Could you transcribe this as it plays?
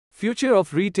Future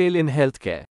of retail in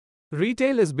healthcare.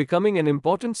 Retail is becoming an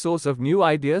important source of new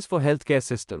ideas for healthcare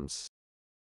systems.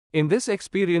 In this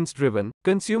experience-driven,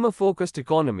 consumer-focused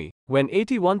economy, when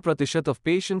 81% of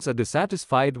patients are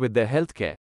dissatisfied with their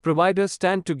healthcare, providers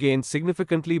stand to gain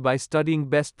significantly by studying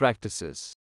best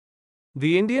practices.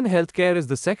 The Indian healthcare is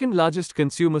the second largest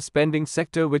consumer spending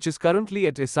sector, which is currently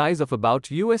at a size of about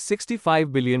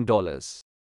 $65 billion.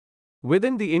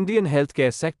 Within the Indian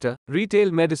healthcare sector,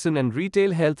 retail medicine and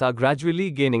retail health are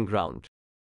gradually gaining ground.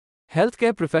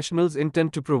 Healthcare professionals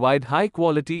intend to provide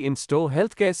high-quality in-store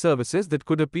healthcare services that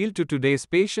could appeal to today's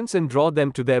patients and draw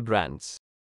them to their brands.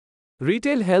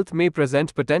 Retail health may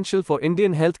present potential for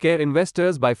Indian healthcare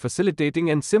investors by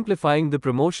facilitating and simplifying the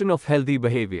promotion of healthy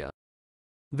behavior.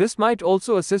 This might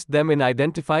also assist them in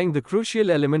identifying the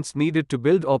crucial elements needed to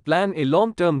build or plan a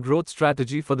long-term growth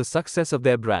strategy for the success of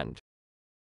their brand.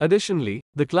 Additionally,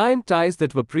 the client ties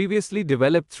that were previously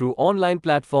developed through online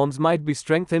platforms might be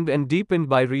strengthened and deepened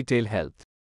by retail health.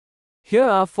 Here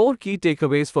are 4 key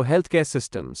takeaways for healthcare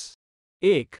systems.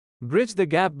 1. Bridge the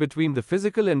gap between the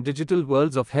physical and digital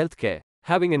worlds of healthcare.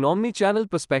 Having an omni-channel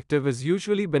perspective is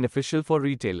usually beneficial for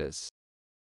retailers.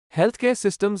 Healthcare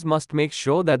systems must make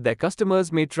sure that their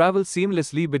customers may travel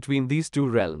seamlessly between these two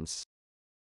realms.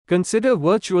 Consider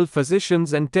virtual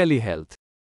physicians and telehealth.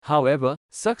 However,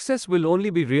 success will only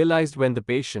be realized when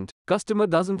the customer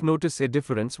doesn't notice a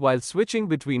difference while switching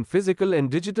between physical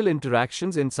and digital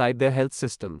interactions inside their health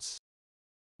systems.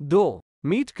 Though,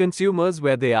 meet consumers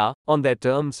where they are, on their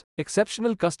terms.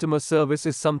 Exceptional customer service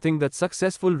is something that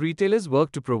successful retailers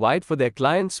work to provide for their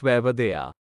clients wherever they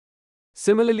are.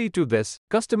 Similarly to this,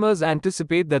 customers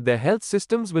anticipate that their health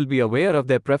systems will be aware of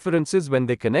their preferences when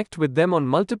they connect with them on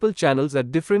multiple channels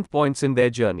at different points in their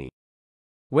journey.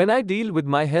 When I deal with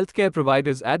my healthcare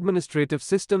provider's administrative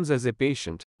systems as a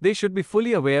patient, they should be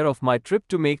fully aware of my trip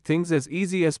to make things as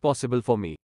easy as possible for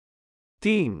me.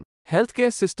 Teen.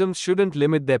 Healthcare systems shouldn't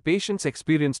limit their patients'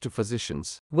 experience to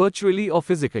physicians, virtually or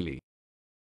physically.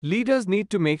 Leaders need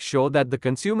to make sure that the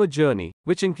consumer journey,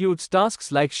 which includes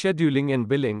tasks like scheduling and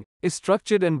billing, is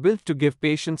structured and built to give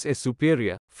patients a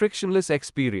superior, frictionless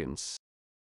experience.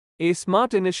 A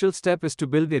smart initial step is to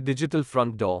build a digital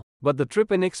front door, but the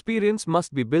trip and experience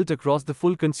must be built across the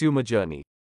full consumer journey.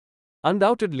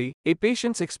 Undoubtedly, a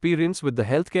patient's experience with the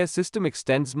healthcare system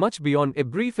extends much beyond a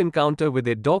brief encounter with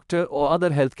a doctor or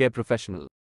other healthcare professional.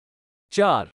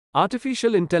 4.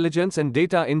 Artificial intelligence and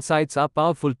data insights are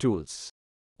powerful tools.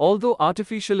 Although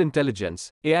artificial intelligence,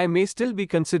 AI, may still be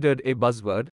considered a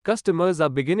buzzword, customers are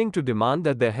beginning to demand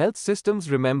that their health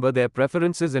systems remember their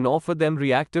preferences and offer them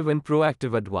reactive and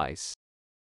proactive advice.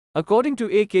 According to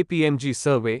a KPMG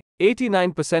survey,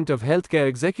 89% of healthcare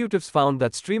executives found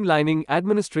that streamlining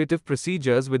administrative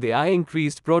procedures with AI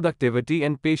increased productivity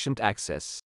and patient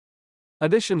access.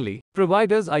 Additionally,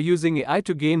 providers are using AI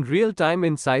to gain real-time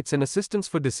insights and assistance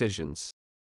for decisions.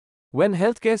 When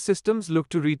healthcare systems look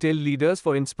to retail leaders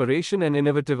for inspiration and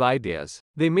innovative ideas,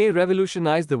 they may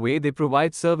revolutionize the way they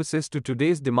provide services to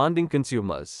today's demanding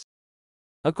consumers.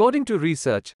 According to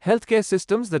research, healthcare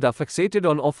systems that are fixated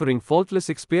on offering faultless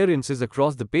experiences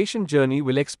across the patient journey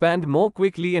will expand more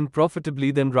quickly and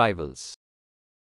profitably than rivals.